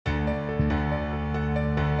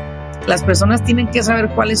las personas tienen que saber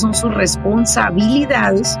cuáles son sus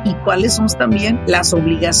responsabilidades y cuáles son también las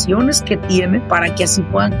obligaciones que tienen para que así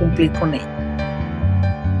puedan cumplir con ellas.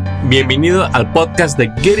 Bienvenido al podcast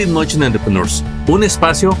de Get It Motion Entrepreneurs, un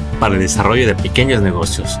espacio para el desarrollo de pequeños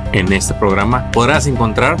negocios. En este programa podrás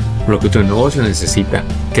encontrar lo que tu negocio necesita.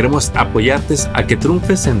 Queremos apoyarte a que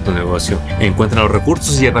triunfes en tu negocio. Encuentra los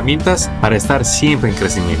recursos y herramientas para estar siempre en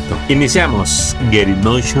crecimiento. Iniciamos Get It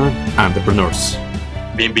Motion Entrepreneurs.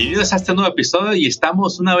 Bienvenidos a este nuevo episodio y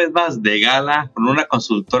estamos una vez más de gala con una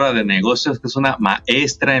consultora de negocios que es una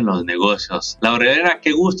maestra en los negocios. Laurelena,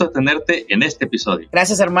 qué gusto tenerte en este episodio.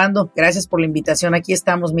 Gracias, Armando. Gracias por la invitación. Aquí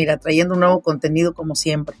estamos, mira, trayendo un nuevo contenido como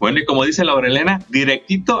siempre. Bueno, y como dice Laurelena,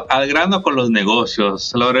 directito al grano con los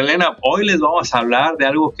negocios. Laurelena, hoy les vamos a hablar de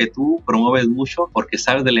algo que tú promueves mucho porque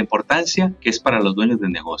sabes de la importancia que es para los dueños de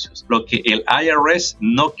negocios. Lo que el IRS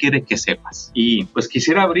no quiere que sepas. Y pues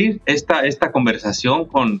quisiera abrir esta conversación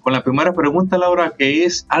con la primera pregunta, Laura, que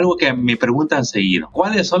es algo que me preguntan seguido.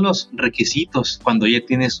 ¿Cuáles son los requisitos cuando ya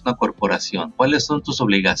tienes una corporación? ¿Cuáles son tus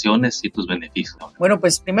obligaciones y tus beneficios, Laura? Bueno,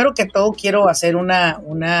 pues primero que todo quiero hacer una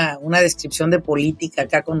descripción de política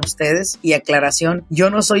acá con ustedes y aclaración. Yo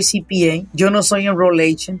no soy CPA, yo no soy enroll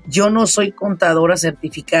agent, yo no soy contadora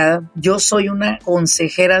certificada, yo soy una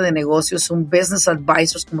consejera de negocios, un business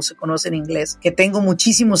advisor, como se conoce en inglés, que tengo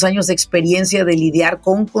muchísimos años de experiencia de lidiar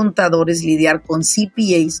con contadores, lidiar con CPAs,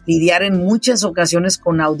 lidiar en muchas ocasiones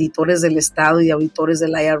con auditores del Estado y auditores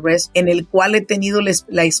del IRS, en el cual he tenido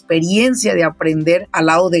la experiencia de aprender al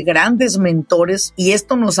lado de grandes mentores, y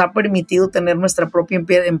esto nos ha permitido tener nuestra propia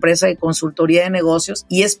empresa de consultoría de negocios,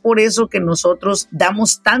 y es por eso que nosotros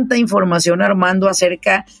damos tanta información, Armando,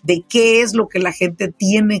 acerca de qué es lo que la gente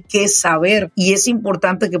tiene que saber, y es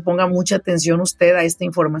importante que ponga mucha atención usted a esta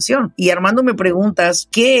información. Y Armando, me preguntas,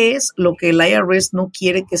 ¿qué es lo que el IRS no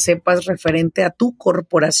quiere que sepas referente a tu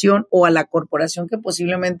corporación o a la corporación que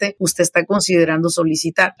posiblemente usted está considerando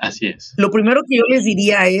solicitar? Así es. Lo primero que yo les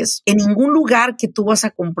diría es, en ningún lugar que tú vas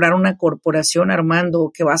a comprar una corporación, Armando,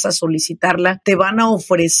 o que vas a solicitarla, te van a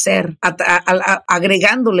ofrecer,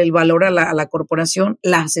 agregándole el valor a la corporación,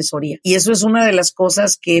 la asesoría. Y eso es una de las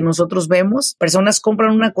cosas que nosotros vemos. Personas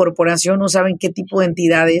compran una corporación, no saben qué tipo de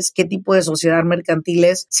entidad es, qué tipo de sociedad mercantil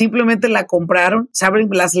es, simplemente la compraron, saben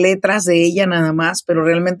las letras de ella nada más, pero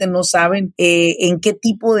realmente no saben en qué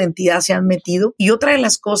tipo de entidad se han metido. Y otra de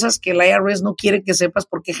las cosas que el IRS no quiere que sepas,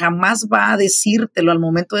 porque jamás va a decírtelo al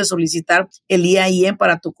momento de solicitar el EIN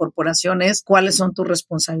para tu corporación, es cuáles son tus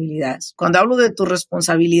responsabilidades. Cuando hablo de tus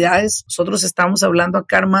responsabilidades, nosotros estamos hablando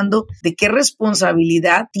acá, Armando, de qué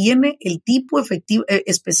responsabilidad tiene el tipo efectivo,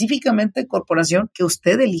 específicamente de corporación que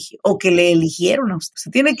usted eligió o que le eligieron a usted.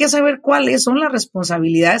 Usted tiene que saber cuáles son las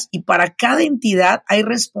responsabilidades, y para cada entidad hay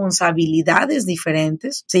responsabilidades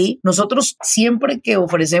diferentes, ¿sí? Nosotros siempre que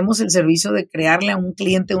ofrecemos el servicio de crearle a un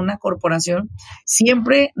cliente una corporación,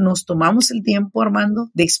 siempre nos tomamos el tiempo, Armando,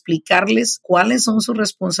 de explicarles cuáles son sus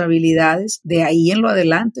responsabilidades de ahí en lo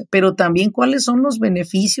adelante, pero también cuáles son los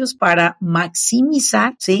beneficios para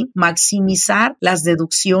maximizar, ¿sí? Maximizar las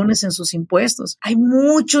deducciones en sus impuestos. Hay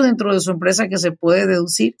mucho dentro de su empresa que se puede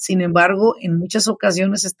deducir, sin embargo, en muchas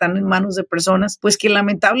ocasiones están en manos de personas, pues que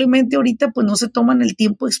lamentablemente ahorita pues no se toman el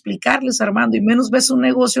tiempo de explicarles, Armando, y menos ves un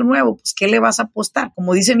negocio nuevo, pues ¿qué le vas a apostar?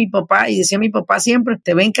 Como dice mi papá, y decía mi papá siempre,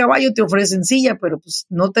 te ven caballo, te ofrecen silla, pero pues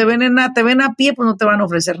no te ven en nada, te ven a pie, pues no te van a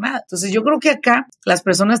ofrecer nada. Entonces yo creo que acá las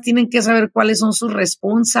personas tienen que saber cuáles son sus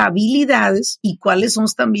responsabilidades y cuáles son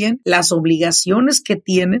también las obligaciones que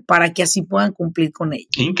tienen para que así puedan cumplir con ellas.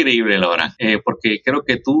 Increíble, Laura, porque creo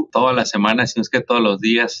que tú todas las semanas, si no es que todos los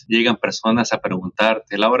días, llegan personas a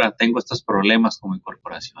preguntarte, Laura, tengo estos problemas con mi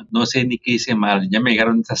corporación, no sé ni qué hice mal, ya me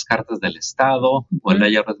llegaron estas cartas del Estado, o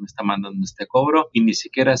el IRS me está mandando este cobro y ni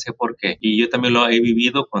siquiera sé por qué. Y yo también lo he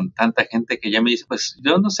vivido con tanta gente que ya me dice, pues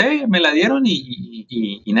yo no sé, me la dieron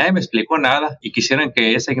y nadie me explicó nada, y quisieran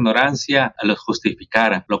que esa ignorancia los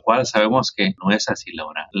justificara, lo cual sabemos que no es así,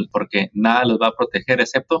 Laura, porque nada los va a proteger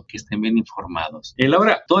excepto que estén bien informados. Y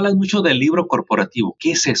Laura, tú hablas mucho del libro corporativo.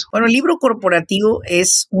 ¿Qué es eso? Bueno, el libro corporativo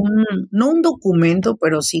es no un documento,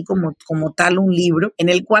 pero sí como tal un libro, en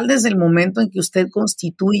el cual desde el momento en que usted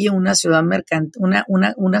constituye una ciudad mercantil,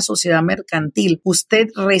 una sociedad mercantil, usted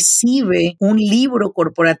recibe un libro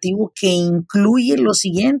corporativo que incluye lo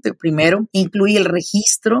siguiente. Primero, incluye el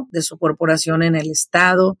registro de su corporación en el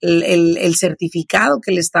Estado, el certificado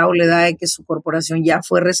que el Estado le da de que su corporación ya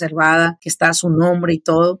fue reservada, que está a su nombre y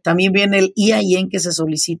todo. También viene el EIN que se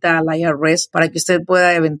solicita al IRS para que usted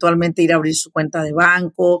pueda eventualmente ir a abrir su cuenta de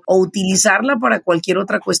banco o utilizarla para cualquier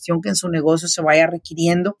otra cuestión que en su negocio se vaya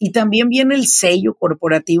requiriendo. Y también viene el sello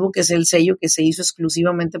corporativo, que es el sello que se hizo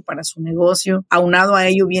exclusivamente para su negocio. negocio. Aunado a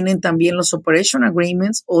ello vienen también los operation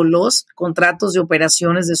agreements o los contratos de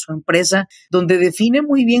operaciones de su empresa, donde define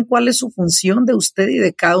muy bien cuál es su función de usted y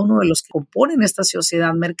de cada uno de los que componen esta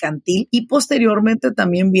sociedad mercantil. Y posteriormente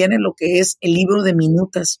también viene lo que es el libro de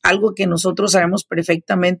minutas, algo que nosotros sabemos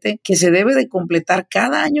perfectamente que se debe de completar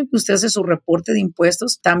cada año que usted hace su reporte de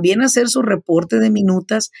impuestos, también hacer su reporte de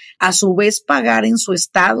minutas, a su vez pagar en su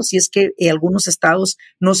estado, si es que en algunos estados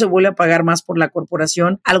no se vuelve a pagar más por la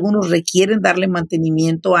corporación, algunos requieren darle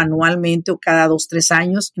mantenimiento anualmente o cada 2-3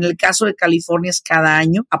 años, en el caso de California es cada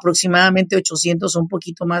año, aproximadamente 800 o un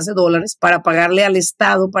poquito más de dólares para pagarle al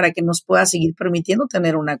estado para que nos pueda seguir permitiendo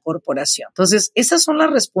tener una corporación. Entonces, esas son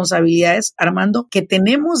las responsabilidades, Armando, que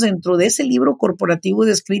tenemos dentro de ese libro corporativo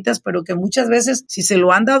descritas, pero que muchas veces, si se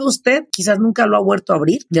lo han dado a usted, quizás nunca lo ha vuelto a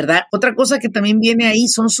abrir, ¿verdad? Otra cosa que también viene ahí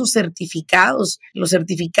son sus certificados, los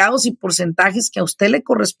certificados y porcentajes que a usted le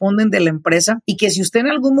corresponden de la empresa y que si usted en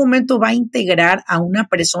algún momento va a integrar a una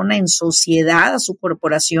persona en sociedad a su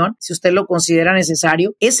corporación, si usted lo considera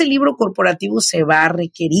necesario, ese libro corporativo se va a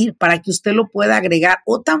requerir para que usted lo pueda agregar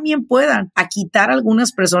o también puedan quitar a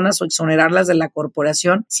algunas personas o exonerarlas de la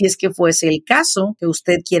corporación si es que fuese el caso que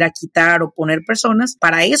usted quiera quitar o poner personas.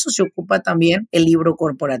 Para eso se ocupa también el libro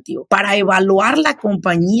corporativo. Para evaluar la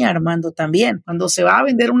compañía, Armando, también. Cuando se va a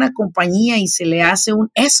vender una compañía y se le hace un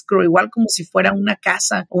escrow, igual como si fuera una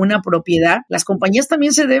casa o una propiedad, las compañías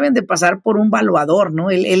también se deben de pasar por un valuador, ¿no?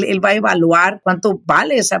 Él va a evaluar cuánto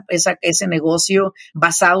vale ese negocio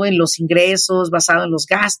basado en los ingresos, basado en los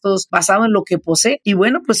gastos, basado en lo que posee. Y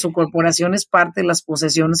bueno, pues su corporación es parte de las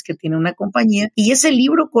posesiones que tiene una compañía. Y ese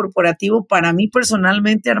libro corporativo para mí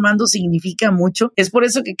personalmente, Armando, significa mucho. Es por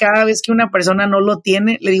eso que cada vez que una persona no lo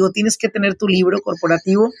tiene, le digo, tienes que tener tu libro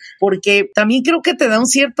corporativo, porque también creo que te da un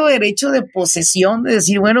cierto derecho de posesión, de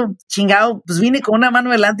decir, bueno, chingado, pues vine con una mano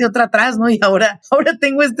adelante y otra atrás, ¿no? Y ahora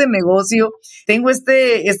tengo este negocio, tengo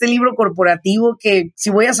este libro corporativo que si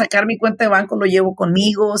voy a sacar mi cuenta de banco lo llevo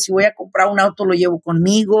conmigo, si voy a comprar un auto lo llevo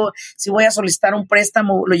conmigo, si voy a solicitar un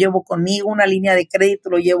préstamo lo llevo conmigo, una línea de crédito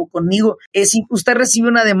lo llevo conmigo. Si usted recibe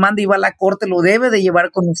una demanda y va a la corte, lo debe de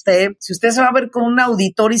llevar con usted. Si usted se va a ver con un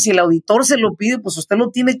auditor y si el auditor se lo pide, pues usted lo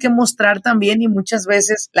tiene que mostrar también. Y muchas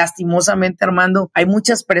veces, lastimosamente, Armando, hay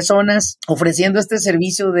muchas personas ofreciendo este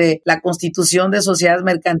servicio de la constitución de sociedades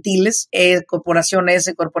mercantiles, corporación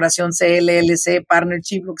S, corporación C, LLC,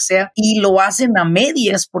 partnership, lo que sea, y lo hacen a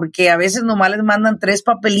medias porque a veces nomás les mandan 3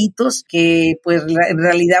 papelitos que pues en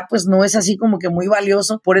realidad pues no es así como que muy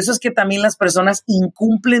valioso. Por eso es que también las personas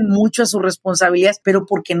incumplen mucho a sus responsabilidades, pero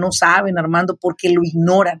porque no saben, Armando, porque lo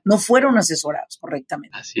ignoran, no fueron asesorados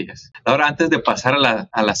correctamente. Así es. Laura, antes de pasar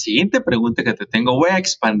a la siguiente pregunta que te tengo, voy a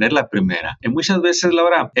expandir la primera. Muchas veces,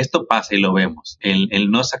 Laura, esto pasa y lo vemos,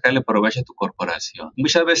 el no sacarle provecho a tu corporación.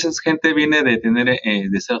 Muchas veces gente viene de tener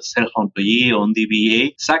de ser self-employee o un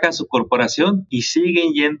DBA, sacan su corporación y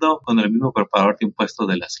siguen yendo con el mismo preparador de impuestos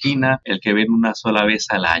de la esquina, el que ven una sola vez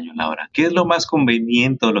al año, Laura. ¿Qué es lo más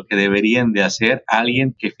conveniente o lo que deberían de hacer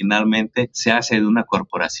alguien que finalmente se hace de una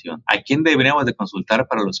corporación? ¿A quién deberíamos de consultar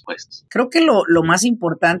para los puestos? Creo que lo más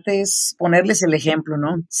importante es ponerles el ejemplo,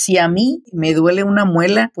 ¿no? Si a mí me duele una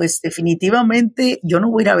muela, pues definitivamente yo no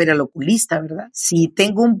voy a ir a ver al oculista, ¿verdad? Si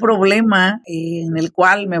tengo un problema en el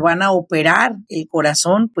cual me van a operar el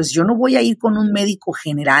corazón, pues yo no voy a ir con un médico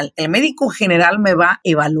general. El médico general me va a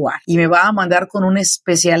evaluar y me va a mandar con un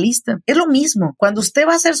especialista. Es lo mismo. Cuando usted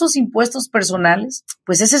va a hacer sus impuestos personales,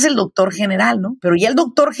 pues ese es el doctor general, ¿no? Pero ya el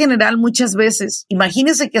doctor general muchas veces,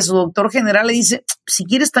 imagínese que su doctor general le dice, si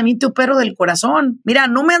quieres también te opero del corazón. Mira,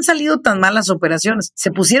 no me han salido tan mal las operaciones.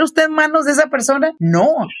 ¿Se pusiera usted en manos de esa persona? No,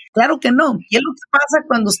 claro que no. Y es lo que pasa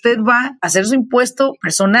cuando usted va a hacer su impuesto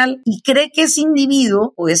personal y cree que ese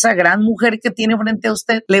individuo o esa gran mujer que tiene frente a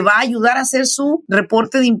usted le va a ayudar a hacer su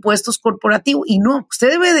reporte de impuestos corporativo. Y no,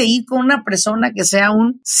 usted debe de ir con una persona que sea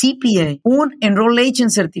un CPA, un Enroll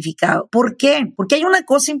Agent certificado. ¿Por qué? Porque hay una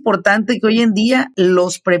cosa importante que hoy en día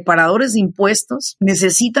los preparadores de impuestos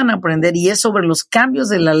necesitan aprender y es sobre los cambios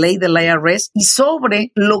de la ley del IRS y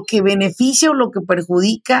sobre lo que beneficia o lo que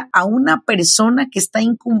perjudica a una persona que está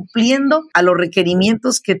incumpliendo a los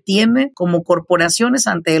requerimientos que tiene como corporaciones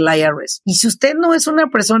ante el IRS. Y si usted no es una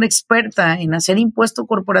persona experta en hacer impuesto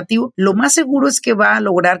corporativo, lo más seguro es que va a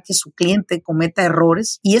lograr que su cliente cometa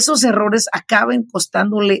errores y esos errores acaben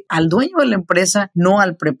costándole al dueño de la empresa, no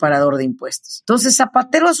al preparador de impuestos. Entonces,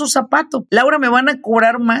 zapatero a su zapato. Laura, ¿me van a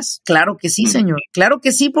cobrar más? Claro que sí, señor. Claro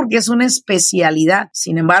que sí, porque es una especialidad mentalidad.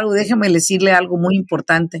 Sin embargo, déjeme decirle algo muy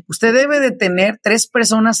importante. Usted debe de tener 3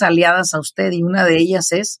 personas aliadas a usted y una de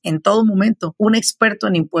ellas es, en todo momento, un experto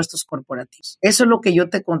en impuestos corporativos. Eso es lo que yo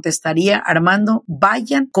te contestaría, Armando.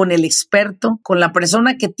 Vayan con el experto, con la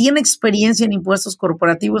persona que tiene experiencia en impuestos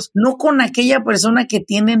corporativos, no con aquella persona que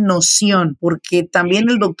tiene noción, porque también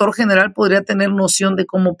el doctor general podría tener noción de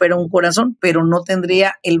cómo opera un corazón, pero no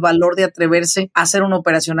tendría el valor de atreverse a hacer una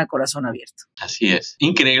operación a corazón abierto. Así es.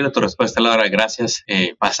 Increíble tu respuesta, Laura. Gracias.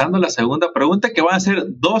 Pasando a la segunda pregunta, que van a ser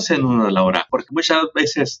 2 en 1, Laura, porque muchas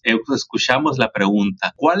veces escuchamos la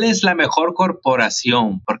pregunta: ¿cuál es la mejor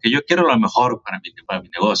corporación? Porque yo quiero lo mejor para mi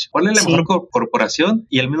negocio. ¿Cuál es la mejor corporación?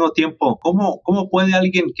 Y al mismo tiempo, ¿cómo puede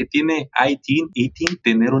alguien que tiene ITIN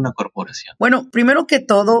tener una corporación? Bueno, primero que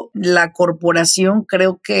todo, la corporación,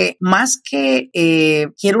 creo que más que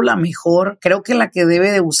quiero la mejor, creo que la que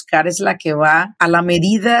debe de buscar es la que va a la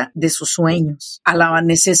medida de sus sueños, a la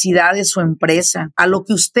necesidad de su empresa, a lo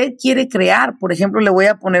que usted quiere crear. Por ejemplo, le voy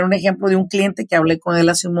a poner un ejemplo de un cliente que hablé con él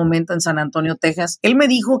hace un momento en San Antonio, Texas. Él me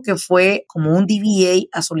dijo que fue como un DBA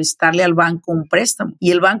a solicitarle al banco un préstamo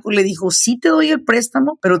y el banco le dijo: sí te doy el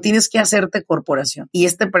préstamo, pero tienes que hacerte corporación. Y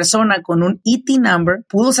esta persona con un ITIN number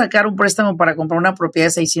pudo sacar un préstamo para comprar una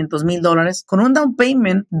propiedad de $600,000 con un down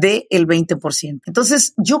payment del 20%.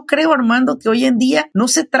 Entonces, yo creo, Armando, que hoy en día no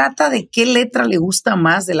se trata de qué letra le gusta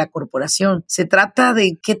más de la corporación, se trata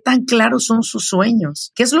de qué tan claros son sus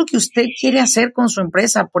sueños, qué es lo que usted quiere hacer con su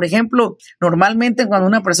empresa. Por ejemplo, normalmente cuando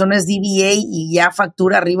una persona es DBA y ya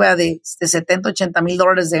factura arriba de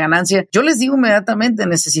 $70,000-$80,000 de ganancia, yo les digo inmediatamente: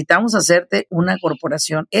 necesitamos hacerte una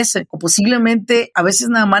corporación S, o posiblemente a veces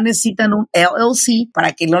nada más necesitan un LLC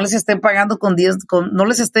para que no les estén pagando no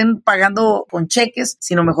les estén pagando con cheques,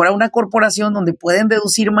 sino mejor a una corporación donde pueden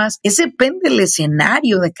deducir más. Ese depende del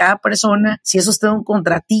escenario de cada persona. Si es usted un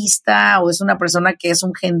contratista o es una persona que es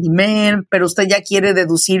un handyman, pero usted ya quiere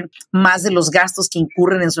deducir más de los gastos que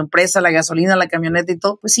incurren en su empresa, la gasolina, la camioneta y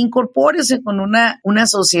todo, pues incorpórese con una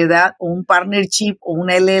sociedad o un partnership o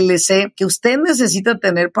una LLC que usted necesita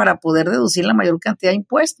tener para poder deducir la mayor cantidad de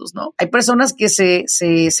impuestos, ¿no? Hay personas que se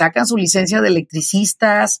sacan su licencia de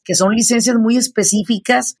electricistas, que son licencias muy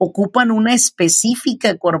específicas, ocupan una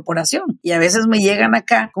específica corporación y a veces me llegan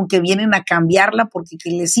acá con que vienen a cambiarla porque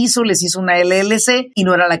quien les hizo una LLC y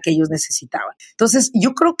no era la que ellos necesitaban. Entonces,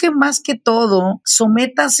 yo creo que más que todo,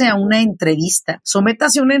 sométase a una entrevista.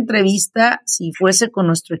 Si fuese con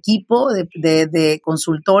nuestro equipo de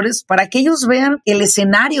consultores, para que ellos vean el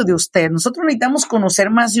escenario de usted. Nosotros necesitamos conocer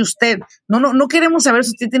más de usted. No queremos saber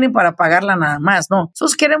si usted tiene para pagarla nada más, no.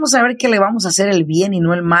 Nosotros queremos saber que le vamos a hacer el bien y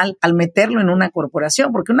no el mal al meterlo en una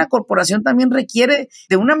corporación, porque una corporación también requiere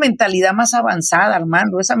de una mentalidad más avanzada,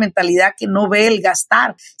 Armando, esa mentalidad que no ve el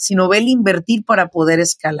gastar, sino ve el invertir para poder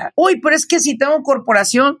escalar. Uy, pero es que si tengo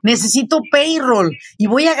corporación, necesito payroll y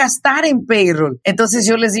voy a gastar en payroll. Entonces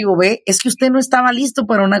yo les digo: es que usted no estaba listo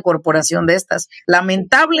para una corporación de estas.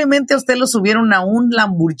 Lamentablemente a usted lo subieron a un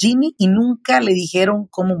Lamborghini y nunca le dijeron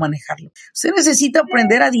cómo manejarlo. Usted necesita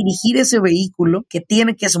aprender a dirigir ese vehículo que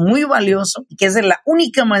es muy valioso y que es de la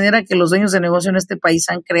única manera que los dueños de negocio en este país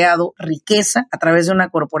han creado riqueza a través de una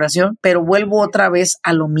corporación. Pero vuelvo otra vez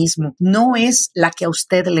a lo mismo. No es la que a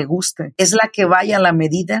usted le guste, es la que vaya a la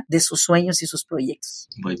medida de sus sueños y sus proyectos.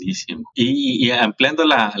 Buenísimo. Y ampliando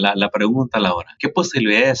la pregunta, Laura, ¿qué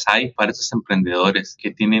posibilidades hay para esos emprendedores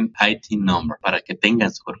que tienen ITIN number para que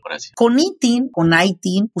tengan su corporación? Con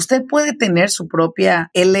ITIN, usted puede tener su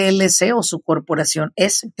propia LLC o su corporación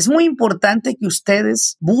S. Es muy importante que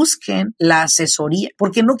ustedes busquen la asesoría,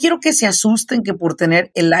 porque no quiero que se asusten que por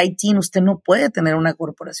tener el ITIN usted no puede tener una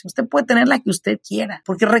corporación. Usted puede tener la que usted quiera,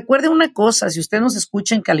 porque recuerde una cosa: si usted nos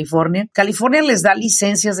escucha en California les da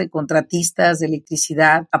licencias de contratistas de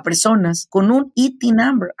electricidad a personas con un ITIN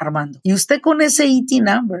number, Armando. Y usted con ese ITIN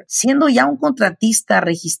number, siendo ya un contratista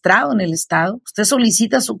registrado en el estado, usted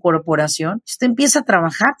solicita su corporación y usted empieza a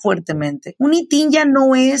trabajar fuertemente. Un ITIN ya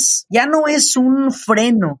no es un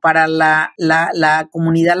freno para la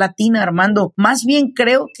comunidad latina, Armando. Más bien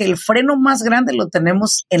creo que el freno más grande lo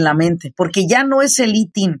tenemos en la mente, porque ya no es el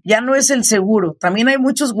ITIN, ya no es el seguro. También hay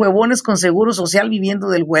muchos huevones con seguro social viviendo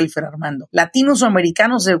del welfare, Armando. Latinos o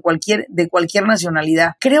americanos de cualquier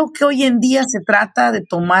nacionalidad. Creo que hoy en día se trata de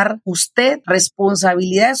tomar usted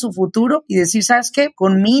responsabilidad de su futuro y decir: ¿sabes qué?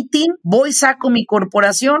 Con mi ITIN saco mi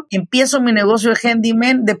corporación, empiezo mi negocio de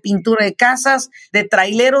handyman, de pintura de casas, de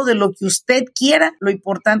trailero, de lo que usted quiera. Lo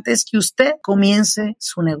importante es que usted comience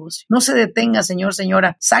su negocio. No se detenga, señor,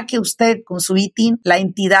 señora. Saque usted con su ITIN la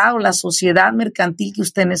entidad o la sociedad mercantil que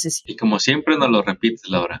usted necesita. Y como siempre nos lo repites,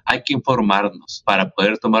 Laura, hay que informarnos para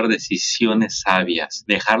poder tomar decisiones sabias,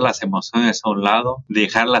 dejar las emociones a un lado,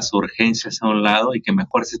 dejar las las urgencias a un lado y que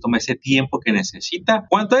mejor se tome ese tiempo que necesita.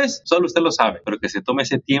 ¿Cuánto es? Solo usted lo sabe, pero que se tome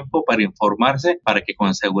ese tiempo para informarse, para que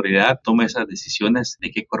con seguridad tome esas decisiones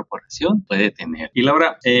de qué corporación puede tener. Y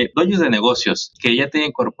Laura, dueños de negocios que ya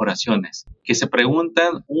tienen corporaciones, que se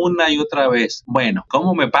preguntan una y otra vez, bueno,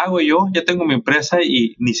 ¿cómo me pago yo? Ya tengo mi empresa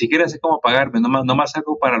y ni siquiera sé cómo pagarme, nomás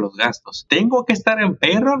hago para los gastos. ¿Tengo que estar en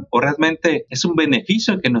payroll o realmente es un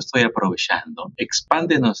beneficio que no estoy aprovechando?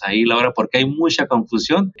 Expándenos ahí, Laura, porque hay mucha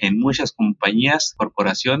confusión en muchas compañías,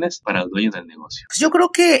 corporaciones para los dueños del negocio. Pues yo creo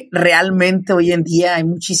que realmente hoy en día hay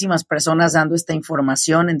muchísimas personas dando esta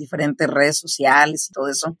información en diferentes redes sociales y todo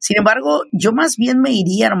eso. Sin embargo, yo más bien me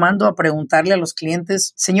iría, Armando, a preguntarle a los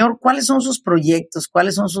clientes, señor, ¿cuáles son sus proyectos?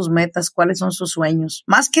 ¿Cuáles son sus metas? ¿Cuáles son sus sueños?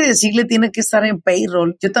 Más que decirle tiene que estar en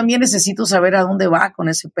payroll, yo también necesito saber a dónde va con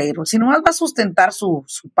ese payroll. Si nomás va a sustentar su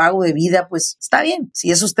pago de vida, pues está bien.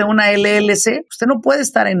 Si es usted una LLC, usted no puede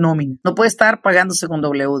estar en nómina, no puede estar pagándose con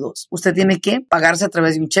W2. Usted tiene que pagarse a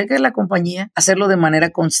través de un cheque de la compañía, hacerlo de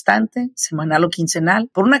manera constante, semanal o quincenal,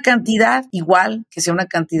 por una cantidad igual, que sea una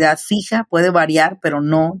cantidad fija, puede variar, pero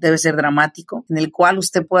no debe ser dramático, en el cual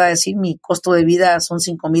usted pueda decir, mi costo de vida son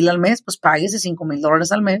 $5,000 al mes, pues páguese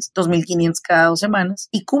 $5,000 al mes, $2,500 cada 2 semanas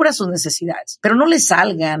y cubra sus necesidades. Pero no le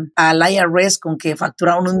salgan al IRS con que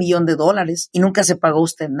facturaron $1,000,000 y nunca se pagó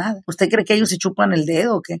usted nada. ¿Usted cree que ellos se chupan el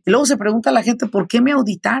dedo o qué? Y luego se pregunta a la gente, ¿por qué me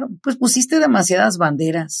auditaron? Pues pusiste demasiadas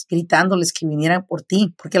banderas gritándoles que vinieran por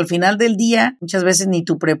ti, porque al final del día muchas veces ni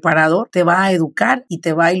tu preparador te va a educar y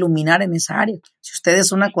te va a iluminar en esa área. Si usted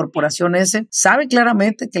es una corporación S, sabe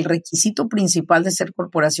claramente que el requisito principal de ser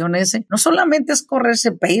corporación S no solamente es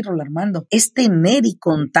correrse payroll, Armando, es tener y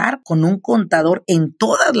contar con un contador en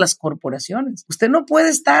todas las corporaciones. Usted no puede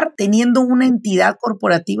estar teniendo una entidad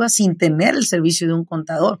corporativa sin tener el servicio de un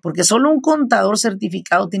contador, porque solo un contador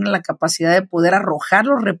certificado tiene la capacidad de poder arrojar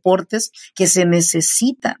los reportes que se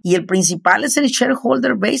necesitan. Y el principal es el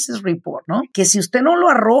Shareholder Basis Report, ¿no? Que si usted no lo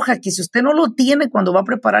arroja, que si usted no lo tiene cuando va a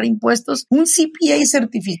preparar impuestos, un CPA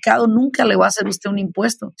certificado nunca le va a hacer usted un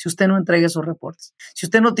impuesto si usted no entrega esos reportes. Si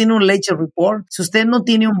usted no tiene un ledger report, si usted no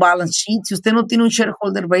tiene un balance sheet, si usted no tiene un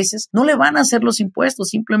shareholder basis, no le van a hacer los impuestos.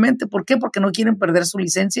 Simplemente, ¿por qué? Porque no quieren perder su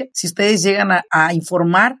licencia si ustedes llegan a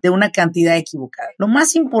informar de una cantidad equivocada. Lo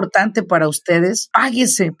más importante para ustedes,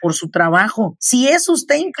 páguese por su trabajo. Si es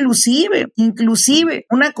usted inclusive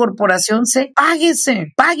una corporación C,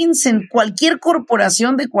 páguense en cualquier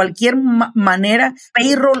corporación de cualquier manera,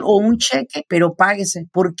 payroll o un cheque, pero páguese,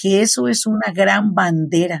 porque eso es una gran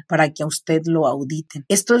bandera para que a usted lo auditen.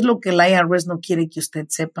 Esto es lo que el IRS no quiere que usted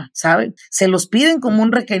sepa, ¿sabe? Se los piden como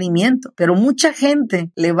un requerimiento, pero mucha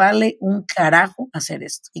gente le vale un carajo hacer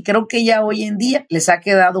esto. Y creo que ya hoy en día les ha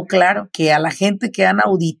quedado claro que a la gente que han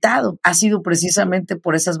auditado ha sido precisamente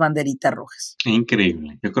por esas banderitas rojas.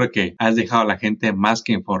 Increíble. Yo creo que has dejado a la gente más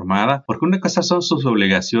que informada, porque una cosa son sus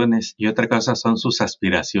obligaciones y otra cosa son sus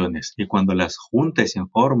aspiraciones. Y cuando las junta y se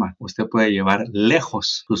informa, usted puede llevar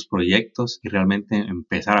lejos sus proyectos y realmente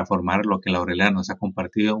empezar a formar lo que Laurelena nos ha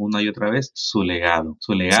compartido una y otra vez, su legado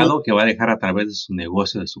sí, que va a dejar a través de su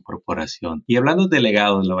negocio, de su corporación. Y hablando de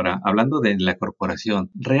legados, Laura, hablando de la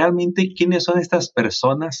corporación, realmente ¿quiénes son estas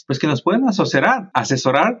personas? Pues que nos pueden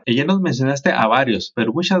asesorar, ya nos mencionaste a varios,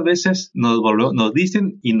 pero muchas veces nos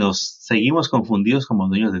dicen y nos seguimos confundidos como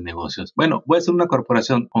dueños de negocios. Bueno, voy a hacer una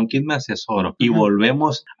corporación, ¿con quién me asesoro? Y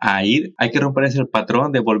volvemos a ir, hay que romper ese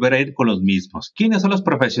patrón de volver a ir con los mismos. ¿Quiénes son los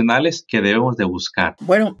profesionales que debemos de buscar?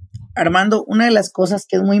 Bueno, Armando, una de las cosas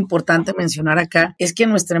que es muy importante mencionar acá es que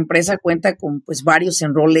nuestra empresa cuenta con pues varios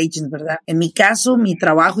enroll agents, ¿verdad? En mi caso, mi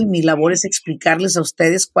trabajo y mi labor es explicarles a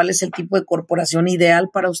ustedes cuál es el tipo de corporación ideal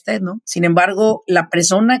para usted, ¿no? Sin embargo, la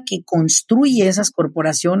persona que construye esas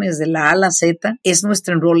corporaciones de la A a la Z es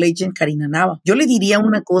nuestra enroll agent Karina Nava. Yo le diría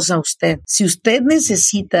una cosa a usted. Si usted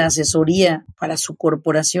necesita asesoría para su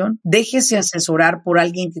corporación, déjese asesorar por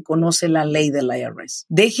alguien que conoce la ley del IRS.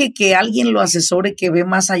 Deje que alguien lo asesore que ve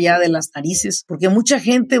más allá de las narices, porque mucha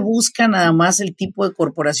gente busca nada más el tipo de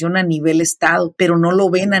corporación a nivel estado, pero no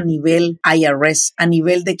lo ven a nivel IRS, a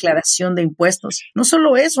nivel declaración de impuestos. No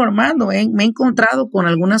solo eso, Armando, me he encontrado con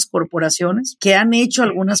algunas corporaciones que han hecho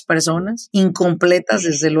algunas personas incompletas,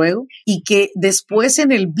 desde luego, y que después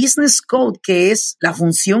en el business code, que es la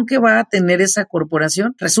función que va a tener esa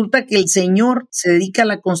corporación, resulta que el señor se dedica a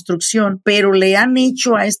la construcción, pero le han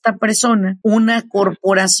hecho a esta persona una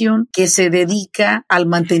corporación que se dedica al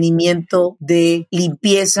mantenimiento mantenimiento, de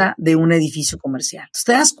limpieza de un edificio comercial. Entonces,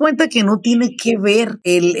 te das cuenta que no tiene que ver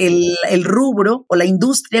el rubro o la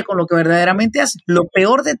industria con lo que verdaderamente hace. Lo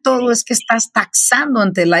peor de todo es que estás taxando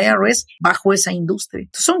ante el IRS bajo esa industria.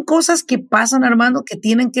 Entonces, son cosas que pasan, Armando, que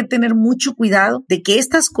tienen que tener mucho cuidado de que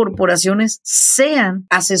estas corporaciones sean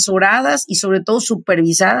asesoradas y sobre todo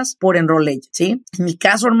supervisadas por Enroll Agent, ¿sí? En mi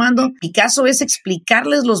caso, Armando, mi caso es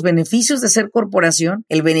explicarles los beneficios de ser corporación,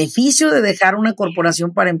 el beneficio de dejar una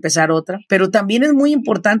corporación para empezar otra, pero también es muy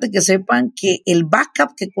importante que sepan que el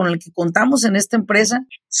backup con el que contamos en esta empresa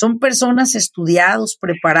son personas estudiados,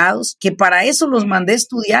 preparados, que para eso los mandé a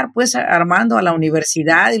estudiar, pues, Armando, a la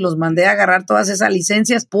universidad y los mandé a agarrar todas esas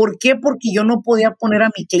licencias. ¿Por qué? Porque yo no podía poner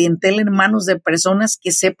a mi clientela en manos de personas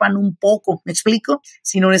que sepan un poco, ¿me explico?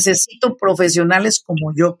 Sino necesito profesionales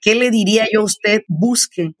como yo. ¿Qué le diría yo a usted?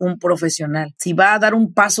 Busque un profesional. Si va a dar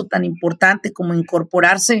un paso tan importante como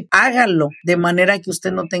incorporarse, hágalo de manera que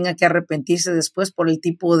usted no tenga que arrepentirse después por el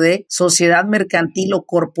tipo de sociedad mercantil o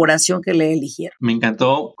corporación que le eligieron. Me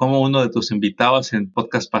encantó cómo uno de tus invitados en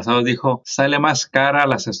podcast pasados dijo, sale más cara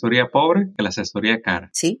la asesoría pobre que la asesoría cara.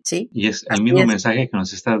 Sí, sí. Y es el mismo mensaje que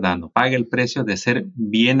nos estás dando. Pague el precio de ser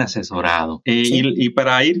bien asesorado. Sí. Y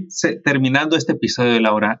para ir terminando este episodio,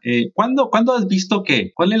 Laura, ¿cuándo has visto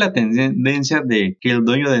cuál es la tendencia de que el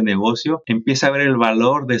dueño de negocio empiece a ver el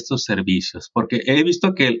valor de estos servicios? Porque he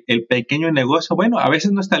visto que el pequeño negocio, bueno, a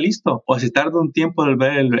veces no está listo, o si tarda un tiempo en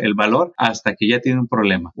ver el valor hasta que ya tiene un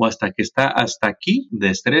problema, o hasta que está hasta aquí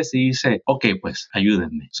de estrés y dice, ok, pues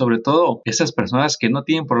ayúdenme. Sobre todo esas personas que no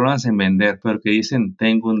tienen problemas en vender, pero que dicen,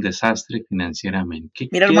 tengo un desastre financieramente.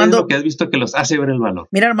 Mira, ¿Qué Armando, es lo que has visto que los hace ver el valor?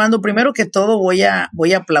 Mira, Armando, primero que todo voy a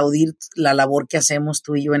aplaudir la labor que hacemos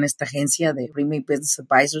tú y yo en esta agencia de Remake Business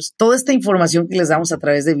Advisors. Toda esta información que les damos a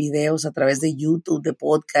través de videos, a través de YouTube, de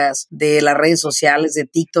podcast, de las redes sociales, de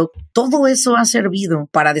TikTok, todo eso ha servido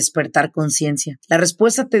para despertar conciencia. La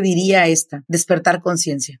respuesta te diría esta, despertar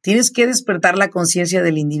conciencia. Tienes que despertar la conciencia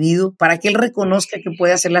del individuo para que él reconozca que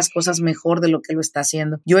puede hacer las cosas mejor de lo que lo está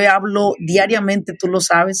haciendo. Yo hablo diariamente, tú lo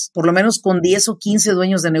sabes, por lo menos con 10 o 15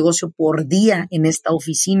 dueños de negocio por día en esta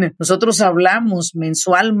oficina. Nosotros hablamos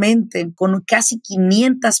mensualmente con casi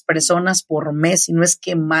 500 personas por mes, y no es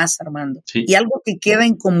que más, Armando. Sí. Y algo que queda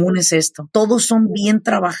en común es esto. Todos son bien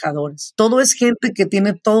trabajadores. Todo es gente que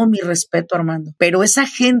tiene todo mi respeto, Armando. Pero esa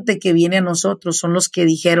gente que viene a nosotros son los que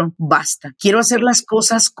dijeron, basta, quiero hacer las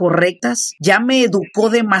cosas correctas. Ya me educó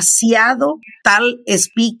demasiado tal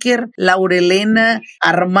speaker, Laurelena,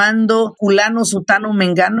 Armando, fulano, sutano,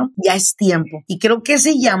 mengano. Ya es tiempo. Y creo que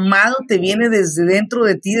ese llamado te viene desde dentro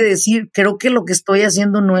de ti de decir, creo que lo que estoy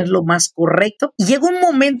haciendo no es lo más correcto. Y llega un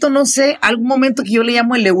momento, no sé, algún momento que yo le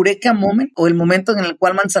llamo el eureka moment, o el momento en el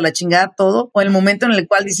cual mandas a la chingada todo, o el momento en el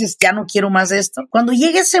cual dices, ya no quiero más de esto. Cuando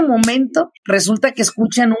llega ese momento, resulta que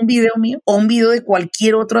escuchan un video mío o un video de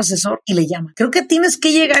cualquier otro asesor y le llaman. Creo que tienes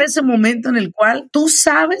que llegar a ese momento en el cual tú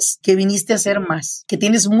sabes que viniste a hacer más, que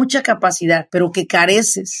tienes mucha capacidad, pero que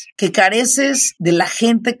careces de la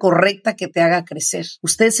gente correcta que te haga crecer.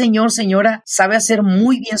 Usted, señor, señora, sabe hacer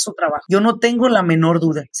muy bien su trabajo. Yo no tengo la menor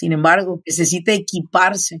duda. Sin embargo, necesita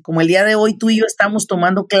equiparse. Como el día de hoy tú y yo estamos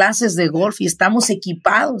tomando clases de golf y estamos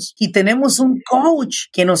equipados y tenemos un coach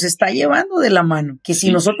que nos está llevando de la mano. Que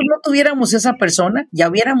si nosotros no tuviéramos esa persona, ya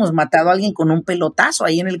hubiéramos matado a alguien con un pelotazo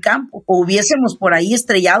ahí en el campo o hubiésemos por ahí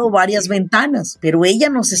estrellado varias ventanas, pero ella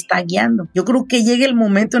nos está guiando. Yo creo que llega el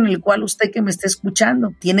momento en el cual usted que me está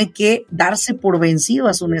escuchando tiene que darse por vencido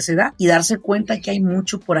a su necedad y darse cuenta que hay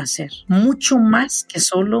mucho por hacer, mucho más que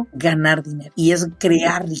solo ganar dinero, y es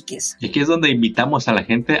crear riqueza. Y aquí es donde invitamos a la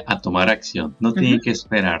gente a tomar acción. No tiene que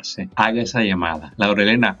esperarse. Haga esa llamada.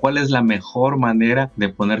 Laurelena, ¿cuál es la mejor manera de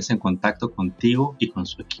ponerse en contacto contigo y con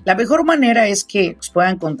su equipo? La mejor manera es que nos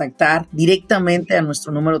puedan contactar directamente a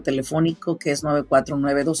nuestro número telefónico, que es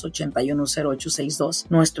 949-281-0862.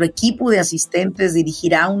 Nuestro equipo de asistentes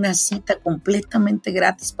dirigirá una cita completamente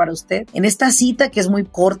gratis para usted. En esta cita, que es muy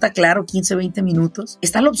corta, claro, 15-20 minutos,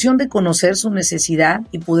 está la opción de conocer su necesidad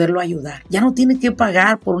y poderlo ayudar. Ya no tiene que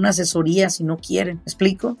pagar por una asesoría si no quieren. ¿Me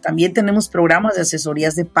explico? También tenemos programas de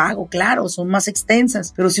asesorías de pago, claro, son más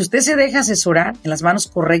extensas, pero si usted se deja asesorar en las manos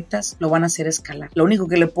correctas, lo van a hacer escalar. Lo único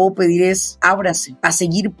que le puedo pedir es ábrase a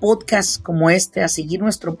seguir podcasts como este, a seguir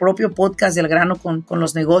nuestro propio podcast de Al Grano con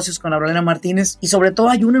los negocios, con Laurelena Martínez, y sobre todo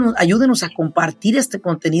ayúdenos a compartir este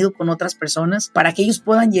contenido con otras personas para que ellos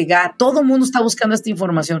puedan llegar. Todo el mundo está buscando esta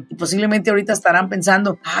información y posiblemente ahorita estarán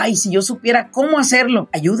pensando, ay, si yo supiera cómo hacerlo,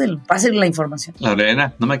 ayúdenlo, pásenle la información.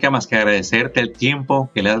 Laurelena, no me queda más que agradecerte el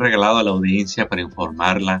tiempo que le has regalado a la audiencia para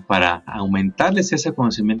informarla, para aumentarles ese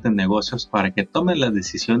conocimiento en negocios, para que tomen las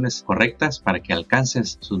decisiones correctas, para que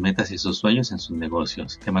alcances sus metas y sus sueños en sus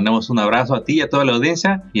negocios. Te mandamos un abrazo a ti y a toda la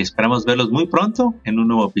audiencia y esperamos verlos muy pronto en un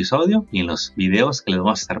nuevo episodio y en los videos que les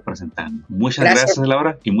vamos a estar presentando. Muchas gracias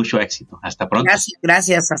Laura, y mucho éxito. Hasta pronto.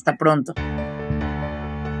 Gracias, hasta pronto.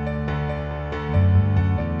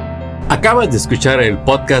 Acabas de escuchar el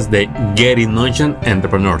podcast de Get in Motion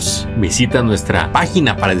Entrepreneurs. Visita nuestra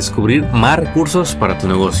página para descubrir más recursos para tu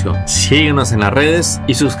negocio. Síguenos en las redes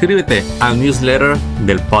y suscríbete al newsletter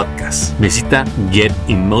del podcast. Visita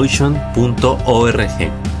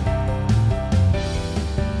getinmotion.org.